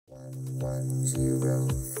101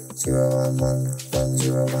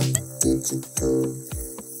 digital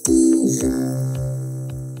design.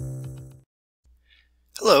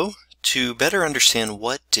 Hello. To better understand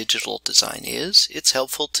what digital design is, it's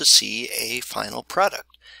helpful to see a final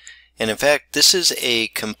product. And in fact, this is a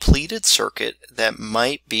completed circuit that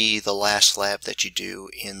might be the last lab that you do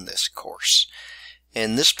in this course.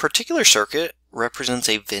 And this particular circuit represents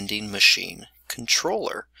a vending machine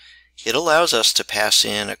controller. It allows us to pass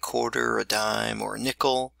in a quarter, a dime, or a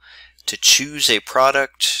nickel, to choose a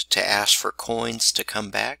product, to ask for coins to come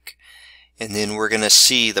back, and then we're going to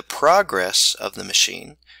see the progress of the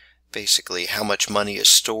machine, basically how much money is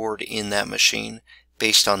stored in that machine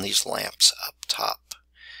based on these lamps up top.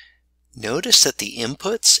 Notice that the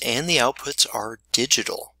inputs and the outputs are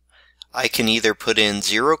digital. I can either put in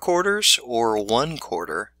 0 quarters or 1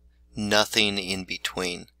 quarter, nothing in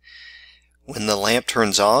between. When the lamp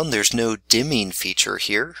turns on, there's no dimming feature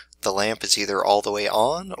here. The lamp is either all the way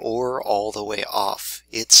on or all the way off.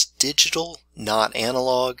 It's digital, not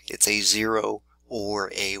analog. It's a 0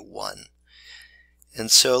 or a 1. And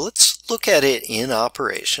so let's look at it in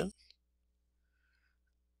operation.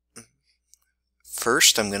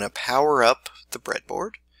 First, I'm going to power up the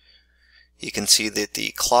breadboard. You can see that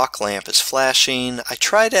the clock lamp is flashing. I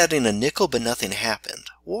tried adding a nickel, but nothing happened.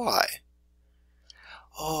 Why?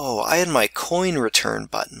 Oh, I had my coin return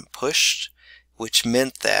button pushed, which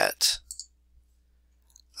meant that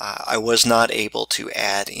I was not able to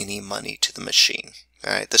add any money to the machine.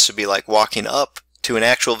 All right, this would be like walking up to an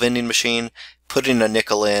actual vending machine, putting a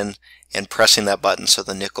nickel in, and pressing that button so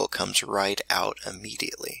the nickel comes right out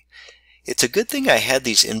immediately. It's a good thing I had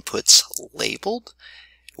these inputs labeled.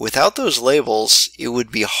 Without those labels, it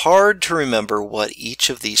would be hard to remember what each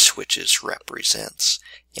of these switches represents.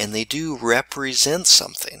 And they do represent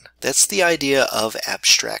something. That's the idea of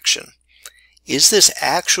abstraction. Is this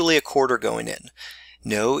actually a quarter going in?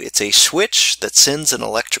 No, it's a switch that sends an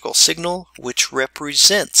electrical signal which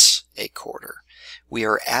represents a quarter. We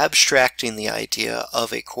are abstracting the idea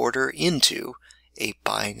of a quarter into a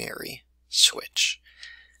binary switch.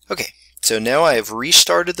 Okay, so now I have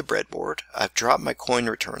restarted the breadboard. I've dropped my coin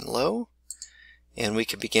return low, and we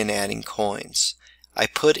can begin adding coins. I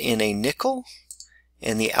put in a nickel,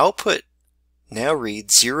 and the output now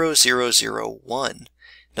reads 0001.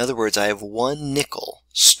 In other words, I have 1 nickel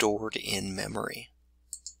stored in memory.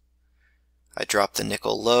 I drop the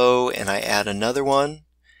nickel low, and I add another one.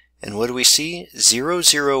 And what do we see?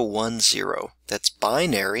 0010. That's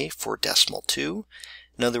binary for decimal 2.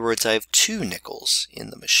 In other words, I have 2 nickels in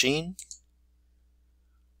the machine.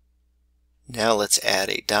 Now let's add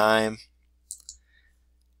a dime.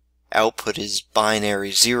 Output is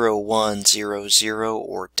binary 0100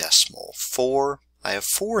 or decimal 4. I have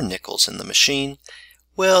 4 nickels in the machine.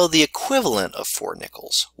 Well, the equivalent of 4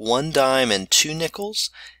 nickels, 1 dime and 2 nickels,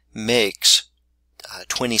 makes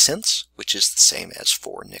 20 cents, which is the same as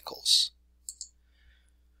 4 nickels.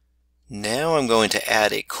 Now I'm going to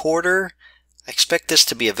add a quarter. I expect this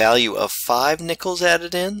to be a value of 5 nickels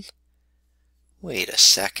added in. Wait a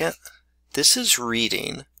second. This is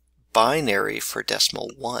reading binary for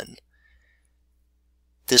decimal 1.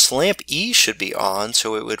 This lamp E should be on,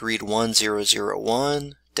 so it would read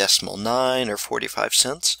 1001, decimal 9, or 45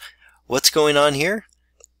 cents. What's going on here?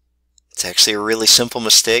 It's actually a really simple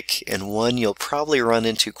mistake, and one you'll probably run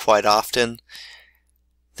into quite often.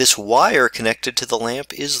 This wire connected to the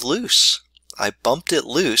lamp is loose. I bumped it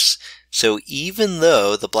loose, so even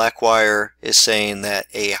though the black wire is saying that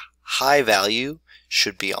a high value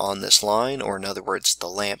should be on this line, or in other words, the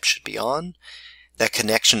lamp should be on, that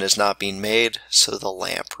connection is not being made, so the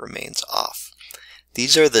lamp remains off.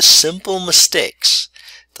 These are the simple mistakes,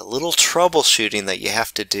 the little troubleshooting that you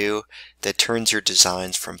have to do that turns your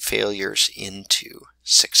designs from failures into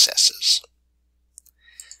successes.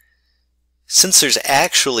 Since there's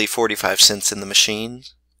actually 45 cents in the machine,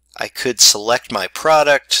 I could select my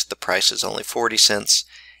product, the price is only 40 cents,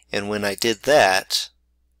 and when I did that,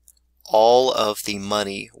 all of the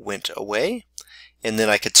money went away, and then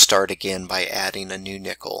I could start again by adding a new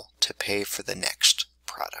nickel to pay for the next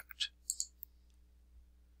product.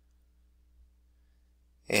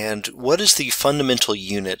 And what is the fundamental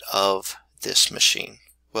unit of this machine?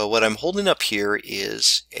 Well, what I'm holding up here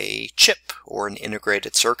is a chip or an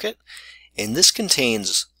integrated circuit, and this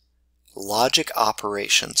contains logic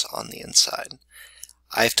operations on the inside.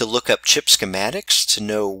 I have to look up chip schematics to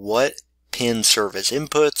know what pins serve as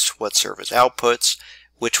inputs, what serve as outputs,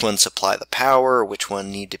 which ones supply the power, which one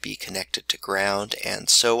need to be connected to ground, and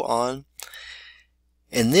so on.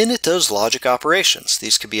 And then it does logic operations.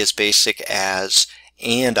 These could be as basic as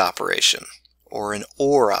AND operation, or an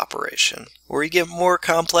OR operation, where you get more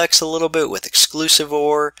complex a little bit with exclusive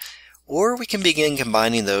OR, or we can begin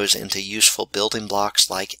combining those into useful building blocks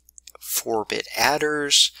like 4-bit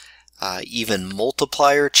adders, even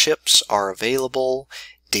multiplier chips are available,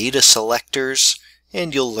 data selectors,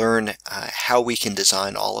 and you'll learn how we can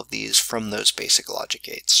design all of these from those basic logic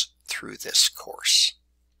gates through this course.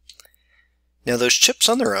 Now those chips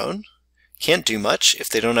on their own can't do much if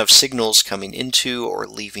they don't have signals coming into or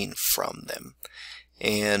leaving from them.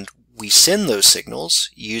 And we send those signals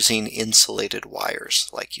using insulated wires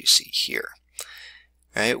like you see here.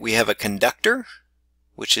 Right? We have a conductor,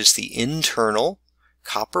 which is the internal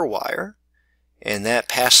copper wire, and that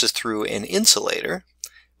passes through an insulator.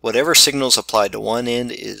 Whatever signals applied to one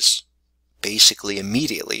end is basically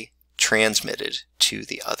immediately transmitted to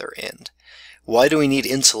the other end. Why do we need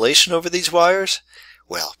insulation over these wires?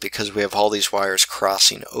 Well, because we have all these wires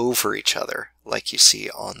crossing over each other, like you see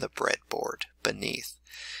on the breadboard beneath.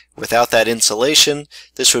 Without that insulation,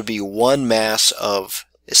 this would be one mass of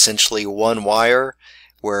essentially one wire,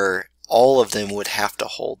 where all of them would have to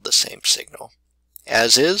hold the same signal.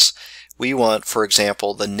 As is, we want, for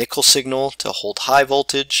example, the nickel signal to hold high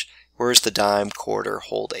voltage, whereas the dime quarter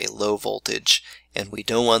hold a low voltage, and we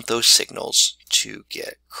don't want those signals to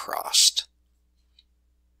get crossed.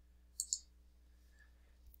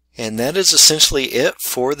 And that is essentially it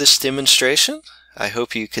for this demonstration. I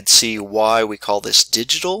hope you could see why we call this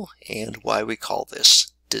digital and why we call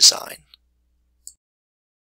this design.